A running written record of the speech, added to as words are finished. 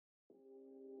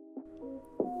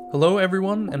Hello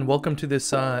everyone, and welcome to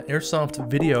this Airsoft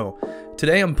video.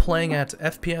 Today I'm playing at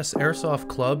FPS Airsoft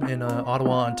Club in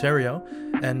Ottawa, Ontario,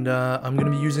 and I'm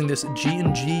going to be using this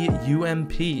G&G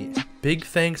UMP. Big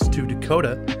thanks to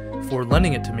Dakota for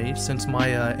lending it to me, since my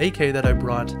AK that I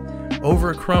brought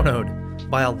over-chronoed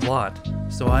by a lot.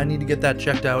 So I need to get that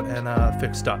checked out and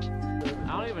fixed up.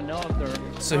 I don't even know if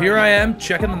they're... So here I am,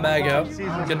 checking the mag out,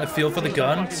 getting a feel for the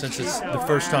gun, since it's the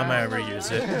first time I ever use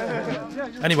it.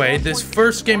 Anyway, this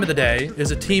first game of the day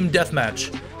is a team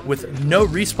deathmatch with no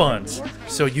respawns.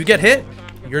 So you get hit,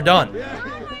 you're done.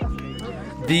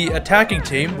 The attacking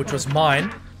team, which was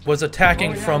mine, was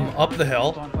attacking from up the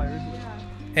hill.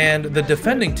 And the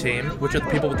defending team, which are the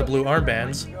people with the blue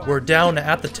armbands, were down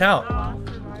at the town.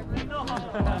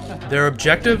 Their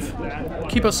objective?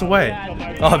 Keep us away.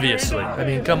 Obviously. I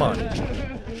mean, come on.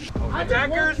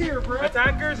 Attackers,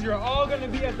 you're all gonna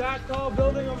be at that tall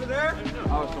building over there.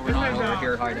 Oh, so we're not over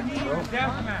here hiding.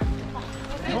 Deathmatch.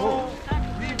 No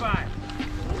Levi.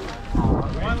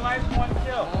 One life, one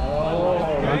kill.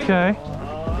 Okay.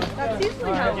 That's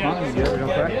usually how it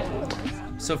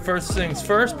goes. So first things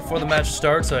first, before the match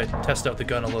starts, I test out the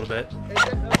gun a little bit.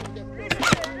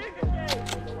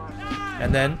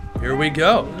 And then, here we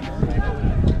go.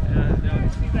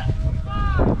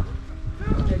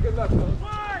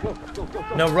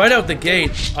 Now right out the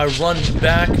gate, I run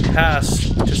back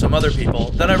past to some other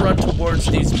people. Then I run towards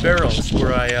these barrels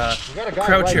where I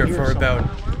crouch here for about,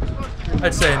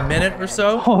 I'd say, a minute or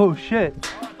so. Oh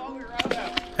shit.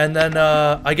 And then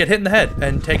I get hit in the head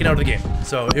and taken out of the game.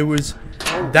 So it was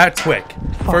that quick.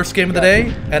 First game of the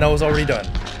day, and I was already done.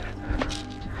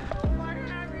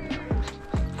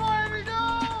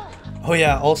 Oh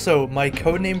yeah, also, my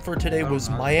codename for today was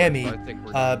Miami,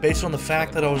 based on the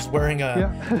fact that I was wearing a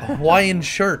Hawaiian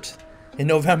shirt in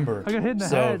November. I got hit in the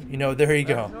so, head. you know, there you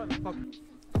go.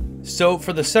 So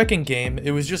for the second game,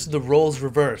 it was just the roles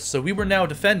reversed. So we were now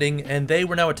defending, and they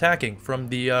were now attacking from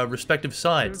the respective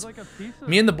sides.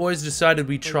 Me and the boys decided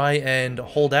we'd try and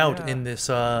hold out in this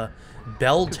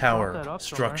bell tower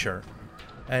structure.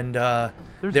 And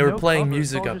they were playing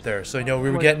music up there, so, you know, we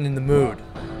were getting in the mood.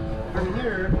 From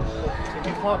here, if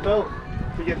you pop out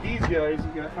to get these guys,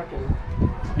 you got fucking...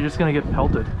 You're just gonna get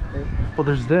pelted. Well,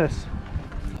 there's this.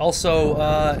 Also,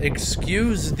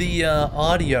 excuse the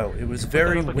audio. It was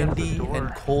very windy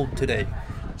and cold today.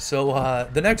 So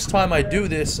the next time I do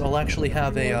this, I'll actually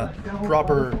have a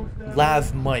proper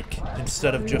lav mic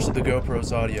instead of just the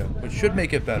GoPro's audio, which should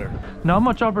make it better. Not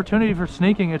much opportunity for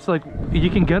sneaking. It's like you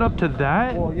can get up to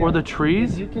that or the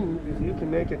trees. If you can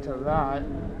make it to that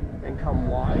and come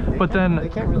wide, But then they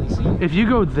can't really see. if you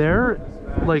go there,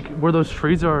 like where those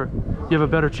trees are, you have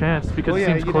a better chance because it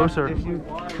seems closer. If you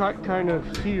cut kind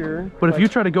of here. But if you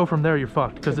try to go from there, you're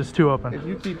fucked because it's too open. If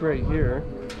you keep right here,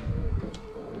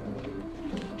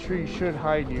 tree should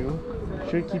hide you.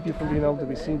 Should keep you from being able to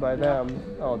be seen by them.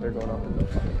 Oh, they're going up in the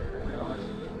fucking area.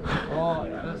 Oh,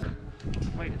 yeah.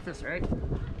 Wait, it's this, right?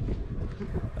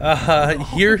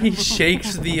 Here he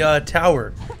shakes the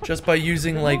tower just by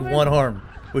using like one arm,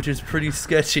 which is pretty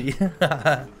sketchy.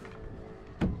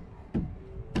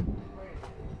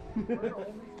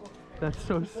 That's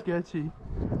so sketchy.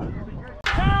 9,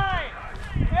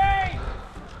 8,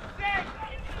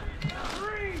 6,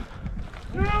 3,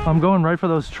 2, I'm going right for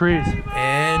those trees.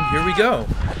 And here we go.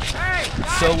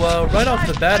 So right off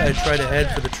the bat, I try to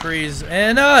head for the trees,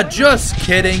 and just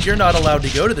kidding, you're not allowed to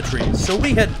go to the trees. So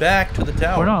we head back to the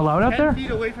tower. We're not allowed out 10 there?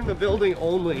 feet away from the building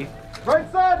only.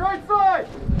 Right side, right side!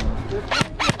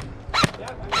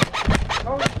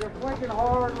 Oh, they're flanking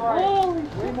hard right. Holy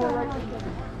way more right than them.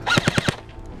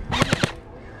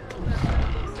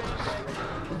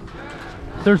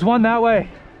 There's one that way.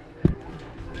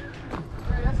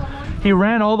 He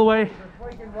ran all the way. They're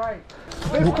flanking right.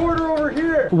 This quarter over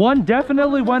here. One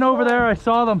definitely went over there. I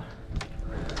saw them.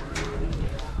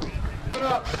 Put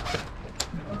up.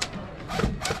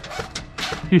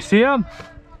 You see him?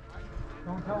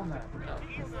 Don't tell them that.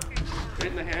 Right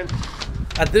in the hand.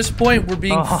 At this point, we're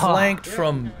being flanked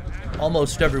from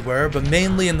almost everywhere, but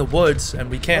mainly in the woods, and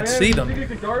we can't see them.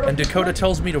 And Dakota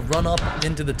tells me to run up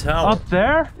into the tower. Up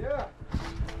there? Yeah.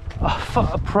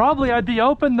 Probably I'd be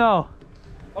open though.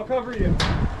 I'll cover you.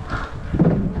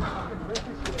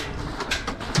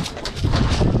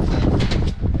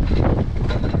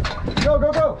 Go,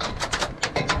 go, go!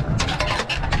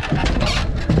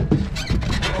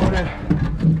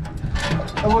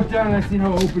 I looked down and I see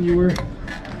how open you were.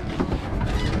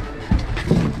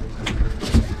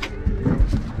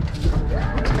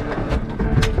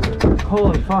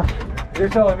 Holy fuck. You're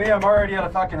telling me I'm already out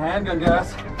of fucking handgun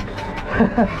gas.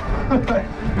 Alright.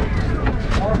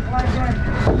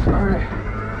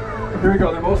 Here we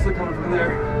go, they're mostly coming from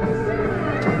there.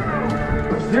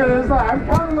 Dude, there's like, I'm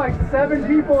counting like 7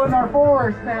 people in our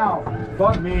forest now.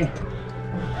 Fuck me.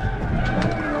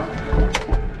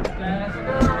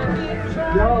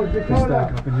 Yo,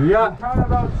 Dakota, Yeah. I'm counting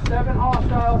about 7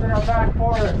 hostiles in our back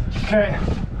forest. Okay.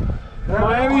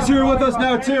 Miami's here with us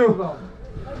now too.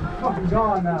 Fucking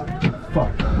gone now.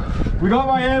 Fuck. We got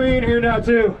Miami in here now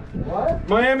too. What?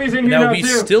 Miami's in here Now now we too.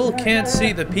 still can't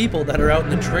see the people that are out in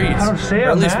the trees. I don't see or at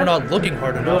them, least man. we're not looking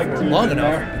hard enough or long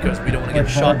enough because we don't want to get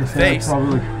Like, shot in the face.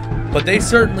 Probably. But they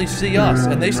certainly see us,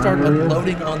 and they start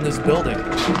unloading on this building.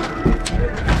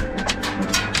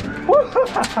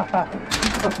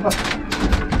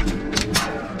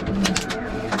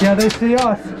 Yeah, they see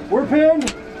us. We're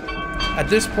pinned. At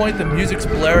this point, the music's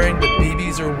blaring, the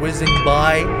BBs are whizzing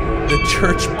by, the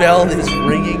church bell is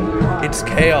ringing. It's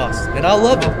chaos, and I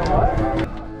love it.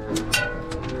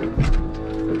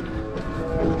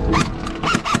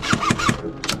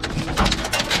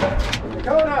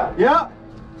 Dakota. Yeah.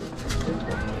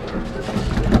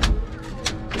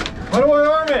 How do I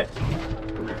arm it?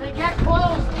 If they get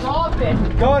close, drop it.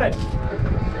 Got it.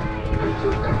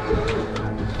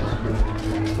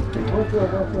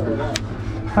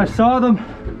 I saw them.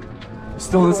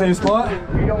 Still in the same spot?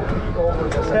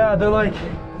 Yeah, they're like,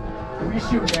 We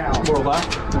shoot down. More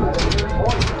left.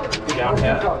 Down,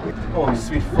 yeah. Holy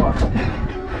sweet fuck.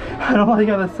 I don't want to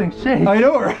get this thing shake. I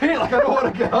know, right? Like, I don't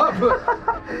want to get up.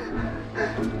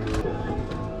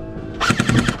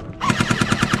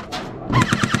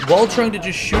 While trying to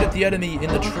just shoot at the enemy in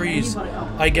the trees,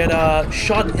 I get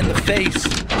shot in the face,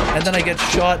 and then I get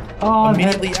shot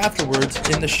immediately afterwards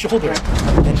in the shoulder.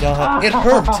 And it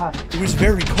hurt. It was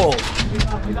very cold.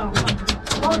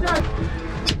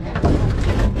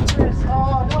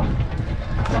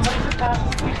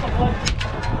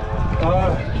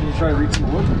 Can you try to reach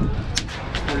some wood?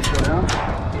 Before you go down?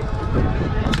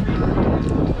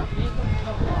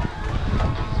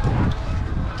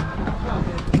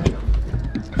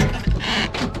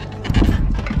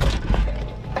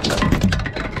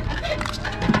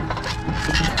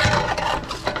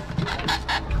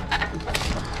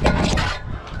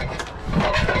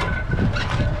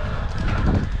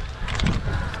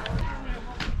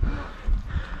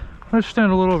 Let's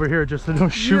stand a little over here just so they don't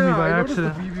shoot me by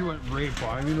accident. The BB went right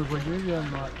by me. I was like, maybe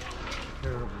I'm not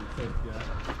terribly safe yet.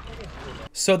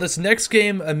 So this next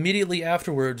game immediately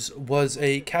afterwards was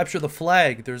a capture the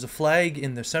flag. There's a flag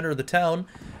in the center of the town,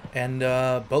 and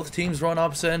both teams were on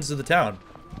opposite ends of the town.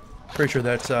 Pretty sure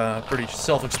that's pretty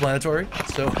self-explanatory.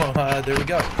 So there we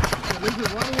go. Why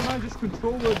don't you not just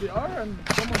control where they are and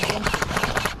someone jumps?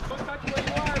 Come back to where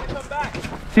you are and come back.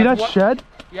 See that shed?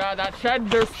 Yeah, that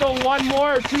shed, there's still 1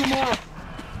 more or 2 more.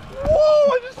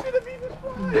 Whoa, I just see the beavers.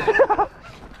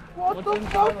 What the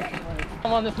fuck?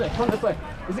 Come on this way, come this way.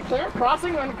 Is it clear?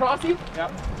 Crossing, I'm crossing?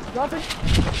 Yeah. Crossing?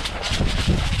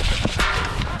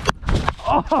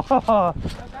 Oh!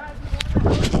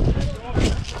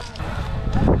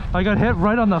 I got hit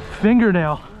right on the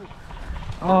fingernail.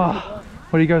 Oh,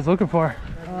 what are you guys looking for?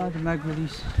 The mag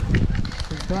release.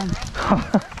 It's gone.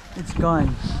 It's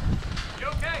gone.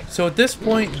 So at this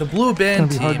point, the blue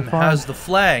band team has the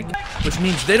flag, which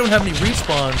means they don't have any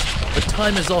respawns, but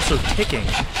time is also ticking.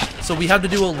 So we have to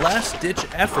do a last-ditch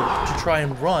effort to try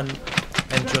and run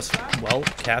and just, well,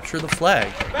 capture the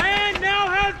flag. Band now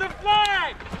has the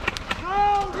flag!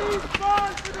 No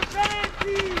response to the band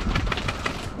team!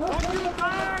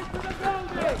 Occupy to the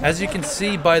building! As you can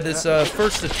see by this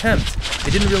first attempt,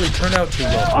 it didn't really turn out too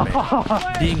well for me.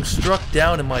 Being struck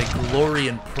down in my glory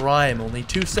and prime only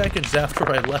 2 seconds after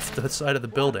I left the side of the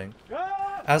building.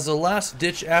 As a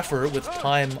last-ditch effort with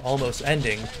time almost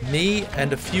ending, me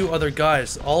and a few other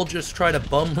guys all just try to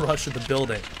bum rush at the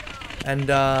building. And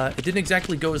it didn't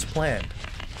exactly go as planned.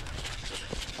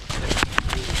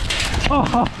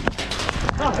 Oh,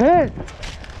 hit!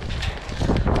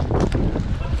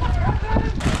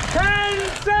 10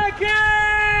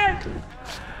 seconds!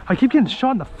 I keep getting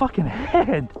shot in the fucking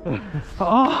head.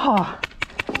 Oh.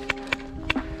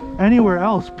 Anywhere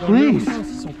else, please.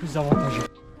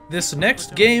 This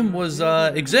next game was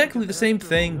exactly the same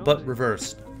thing, but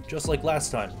reversed. Just like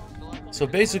last time. So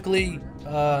basically,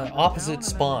 opposite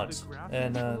spawns.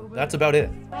 And that's about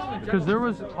it. Because there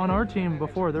was, on our team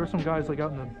before, there were some guys like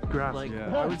out in the grass.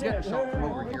 I was getting shot from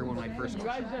over here when I first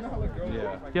got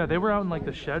shot. Yeah, they were out in like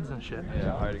the sheds and shit.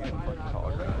 Yeah, hiding in the fucking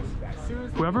taller grass.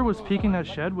 Whoever was peeking that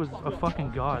shed was a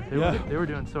fucking god. They were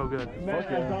doing so good.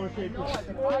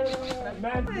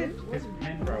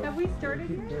 Have we started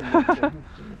here?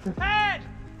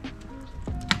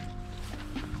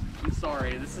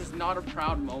 Sorry, this is not a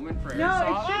proud moment for No,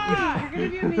 Airsoft.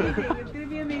 it should be. You're gonna be amazing. It's gonna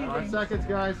be amazing. 5 seconds,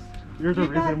 guys. You're the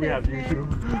reason we have YouTube.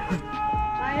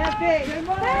 I have faith.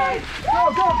 Hey!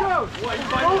 Go!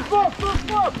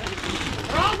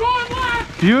 We're all going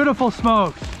left! Beautiful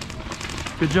smokes.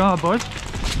 Good job, boys.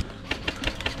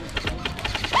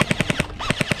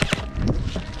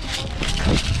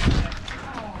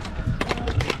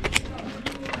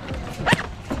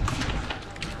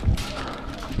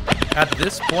 At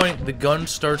this point, the gun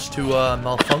starts to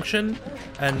malfunction,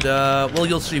 and well,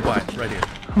 you'll see why right here.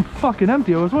 I'm fucking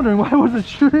empty. I was wondering why I wasn't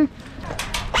shooting.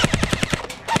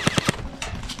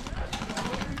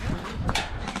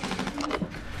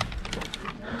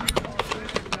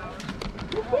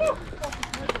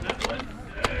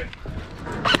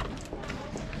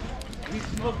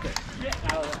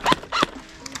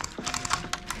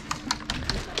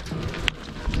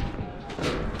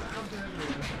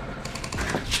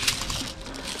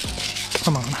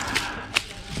 Come on.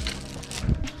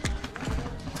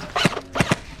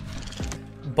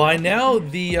 By now,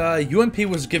 the UMP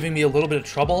was giving me a little bit of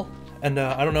trouble, and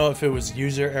I don't know if it was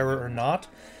user error or not,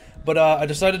 but I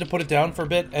decided to put it down for a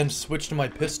bit and switch to my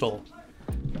pistol.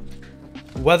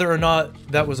 Whether or not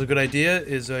that was a good idea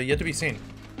is yet to be seen.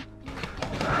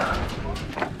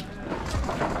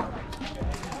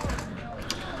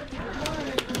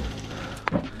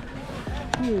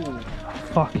 Ooh.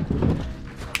 Fuck.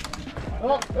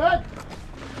 Oh, hey!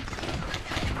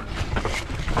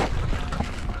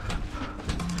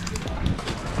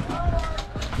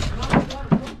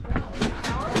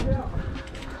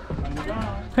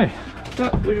 Hey.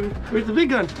 Where's the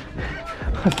big gun?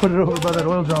 I put it over by that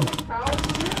oil drum.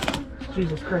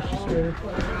 Jesus Christ, you swear.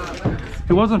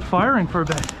 It wasn't firing for a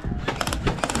bit.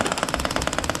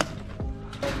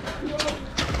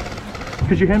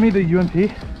 Could you hand me the UMP?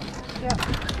 Yeah.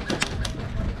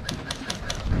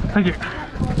 Thank you.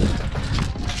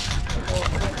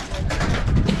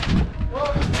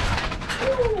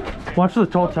 Watch the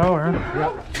tall tower.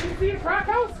 Huh? Yep. You see a crack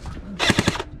house?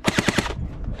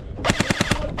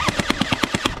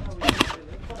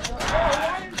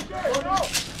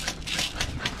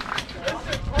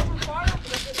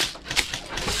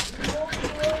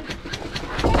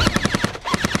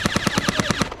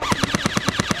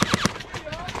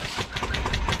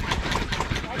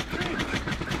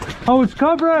 Oh, it's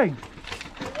covering!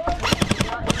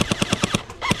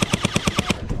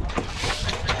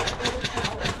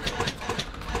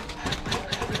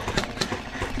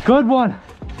 Good one!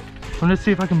 I'm gonna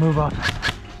see if I can move up.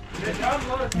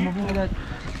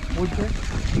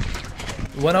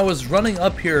 When I was running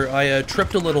up here, I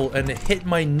tripped a little and hit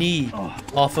my knee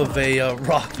off of a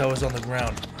rock that was on the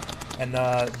ground. And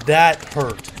that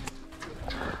hurt.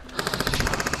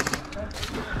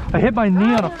 I hit my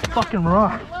knee on a fucking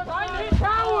rock.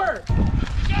 Tower!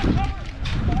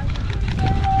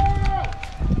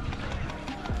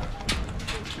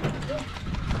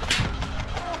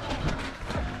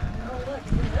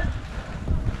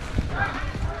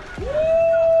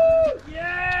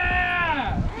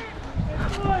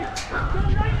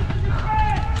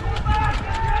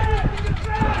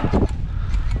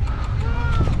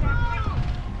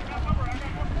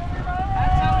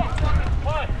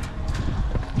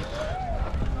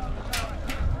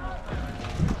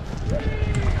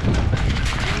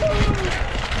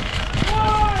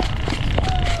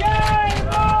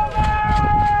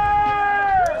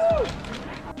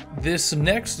 This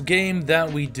next game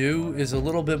that we do is a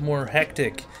little bit more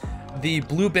hectic. The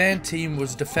blue band team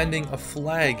was defending a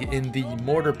flag in the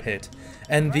mortar pit,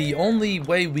 and the only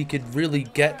way we could really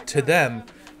get to them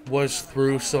was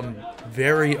through some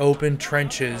very open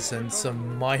trenches and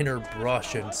some minor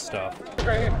brush and stuff.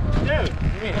 Right here.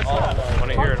 Dude, I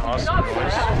want to hear an awesome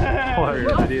voice for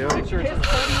your video.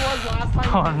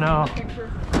 Oh no.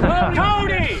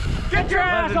 Cody! Get your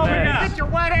ass over here! Get your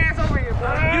wet ass over here, bro!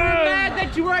 You're mad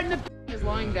that you were in the is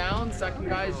lying down, second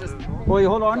guy's just... Well, you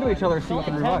hold on to each other so you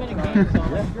can revive.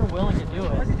 If you're willing to do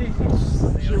it.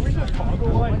 Should we just toggle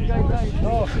one guy?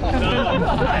 No,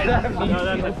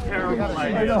 that's a terrible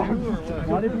idea.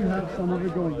 What if you have someone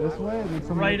going this way and then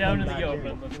someone Right out in the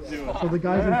open, let's do it. so the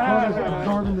guys in front are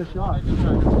absorbing the shot?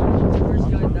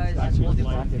 First guy dies, hold it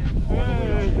back.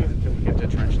 Get the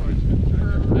trench line.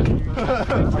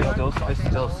 I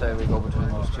still say we go between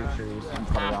those two trees and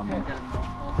cut around them.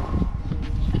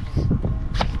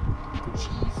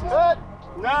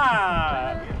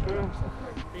 Nah!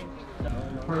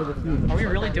 Are we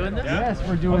really doing this? Yes,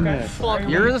 we're doing this.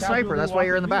 You're the sniper, that's why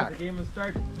you're in the back.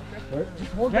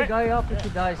 Just hold the guy up if he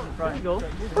dies in front. Oh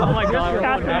my god, we're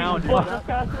going down.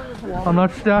 I'm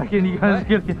not stacking, you guys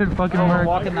are gonna get fucking We're murked.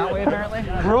 walking that way apparently?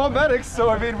 We're all medics, so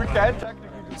I mean, we can't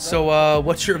technically. So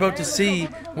what you're about to see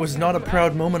was not a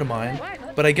proud moment of mine.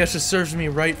 but I guess it serves me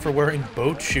right for wearing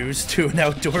boat shoes to an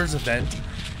outdoors event.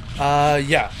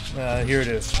 Yeah, here it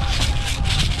is.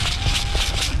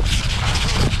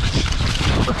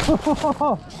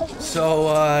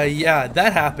 So, yeah,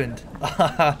 that happened.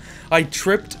 I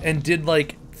tripped and did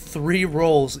like 3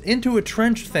 rolls into a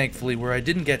trench, thankfully, where I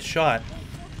didn't get shot.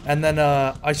 And then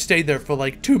I stayed there for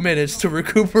like 2 minutes to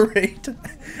recuperate,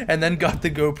 and then got the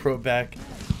GoPro back.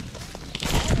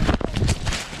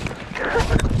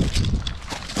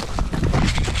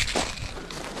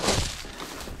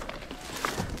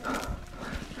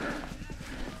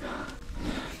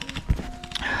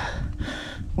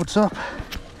 What's up?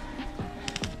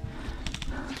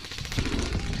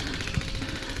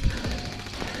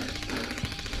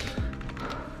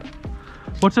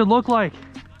 What's it look like?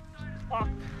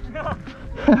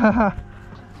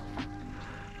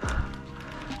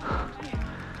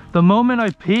 The moment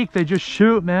I peek, they just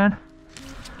shoot, man.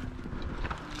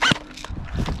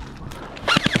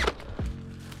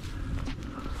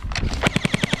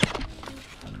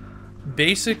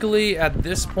 Basically, at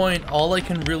this point, all I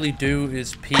can really do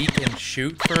is peek and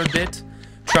shoot for a bit,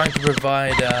 trying to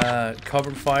provide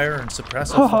cover fire and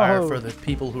suppressive fire for the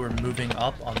people who are moving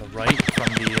up on the right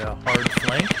from the hard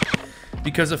flank.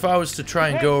 Because if I was to try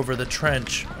and go over the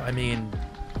trench, I mean,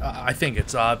 I think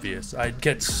it's obvious. I'd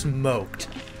get smoked.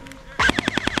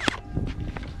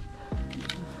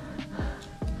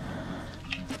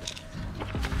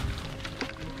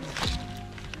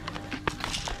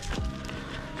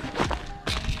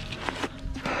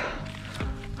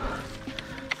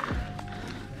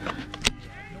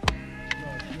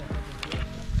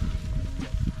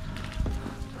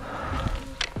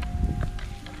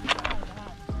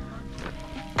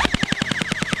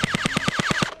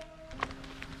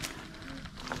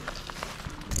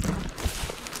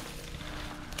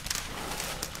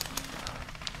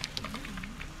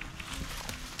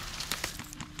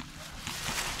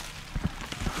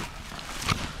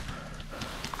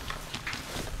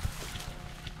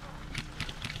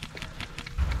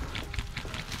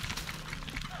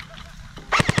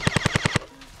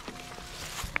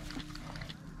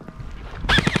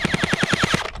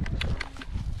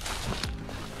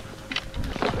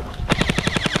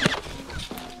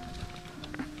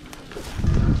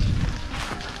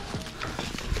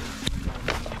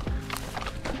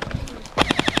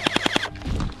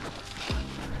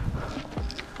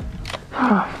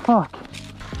 Fuck.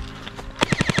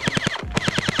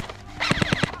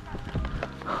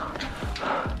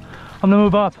 I'm gonna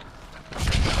move up.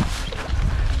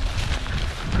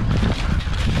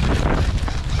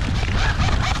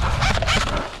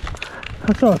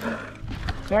 What's up?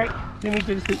 Sorry, didn't mean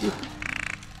to just hit you.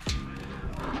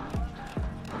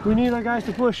 We need our guys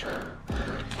to push.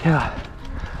 Yeah.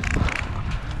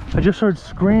 I just heard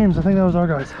screams. I think that was our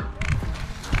guys.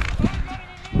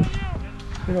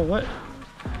 You know what?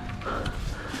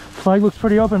 Flag looks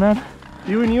pretty open, man.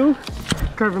 You and you,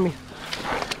 cover me.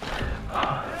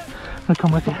 I'm gonna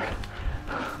come with you.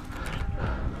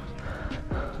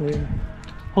 Yeah.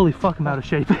 Holy fuck, I'm out of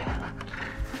shape.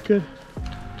 Good.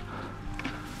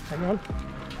 Hang on.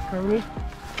 Cover me.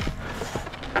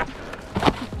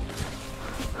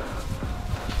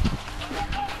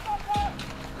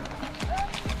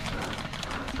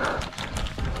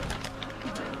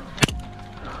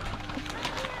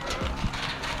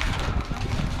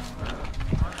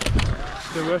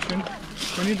 The Russian.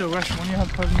 We need the Russian. When you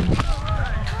have cover.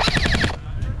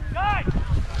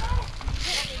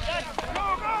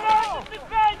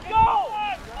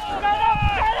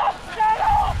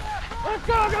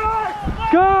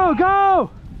 Go,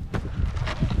 go!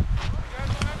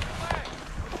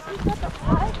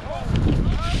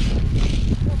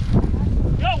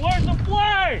 Yo, where's the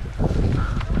flag?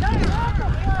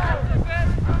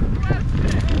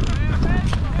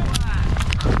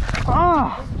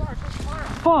 Ah!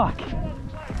 Fuck!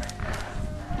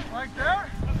 Like there?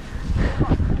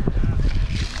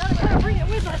 Gotta bring it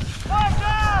with us.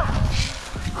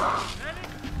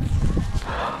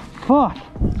 Fuck!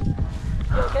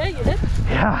 Okay, you hit?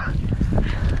 Yeah.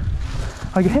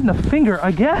 I get hit in the finger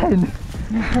again.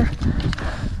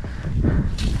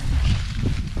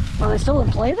 Are they still in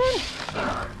play then?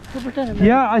 We'll pretend it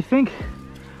Yeah, I think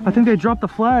they dropped the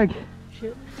flag.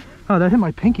 Shit. Oh, that hit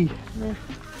my pinky. Yeah.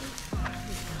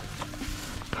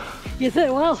 You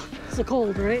think, well, it's a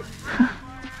cold, right?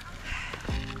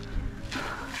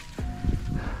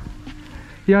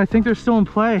 Yeah, I think they're still in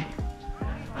play.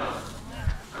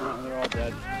 They're all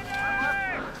dead.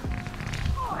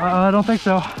 I don't think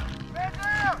so.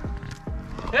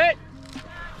 Hit!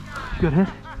 Good hit.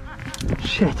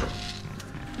 Shit.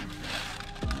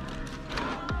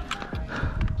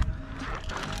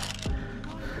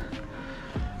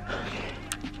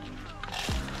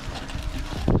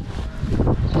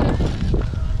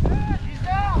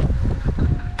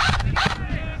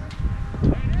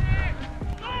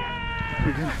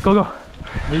 Go, go.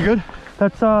 Are you good?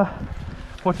 That's,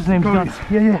 what's his name? Cody.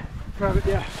 Yeah, yeah. Grab it,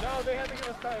 yeah. No, they had to give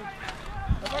us time.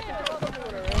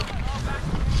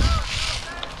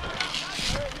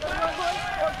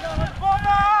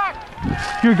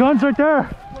 Your gun's right there.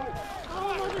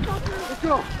 Let's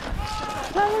go.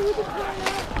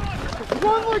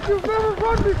 Run like you've never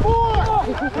run before!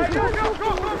 Hey, go!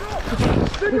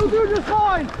 Think you'll do just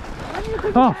fine!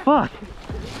 Oh, fuck.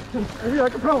 Maybe I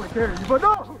can probably carry you, but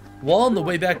no! While on the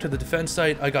way back to the defense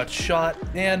site, I got shot,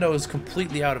 and I was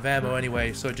completely out of ammo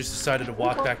anyway, so I just decided to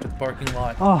walk back to the parking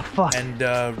lot Oh, fuck. and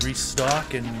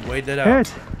restock and wait it out.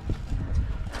 Hit.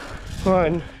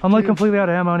 Fine. I'm like completely out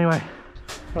of ammo anyway.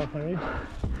 Okay.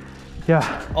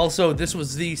 Yeah. Also, this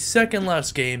was the second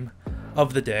last game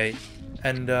of the day,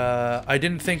 and I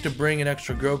didn't think to bring an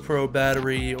extra GoPro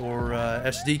battery or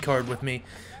SD card with me,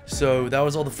 so that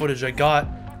was all the footage I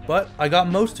got, but I got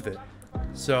most of it.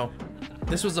 So,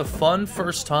 this was a fun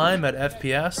first time at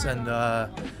FPS,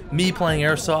 and me playing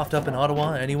Airsoft up in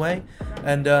Ottawa anyway,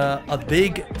 and a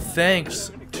big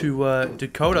thanks to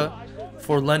Dakota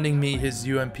for lending me his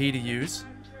UMP to use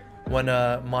when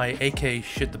my AK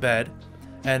shit the bed.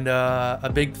 And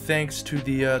a big thanks to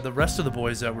the rest of the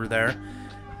boys that were there,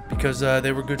 because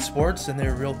they were good sports and they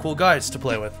were real cool guys to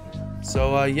play with.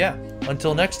 So yeah,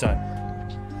 until next time.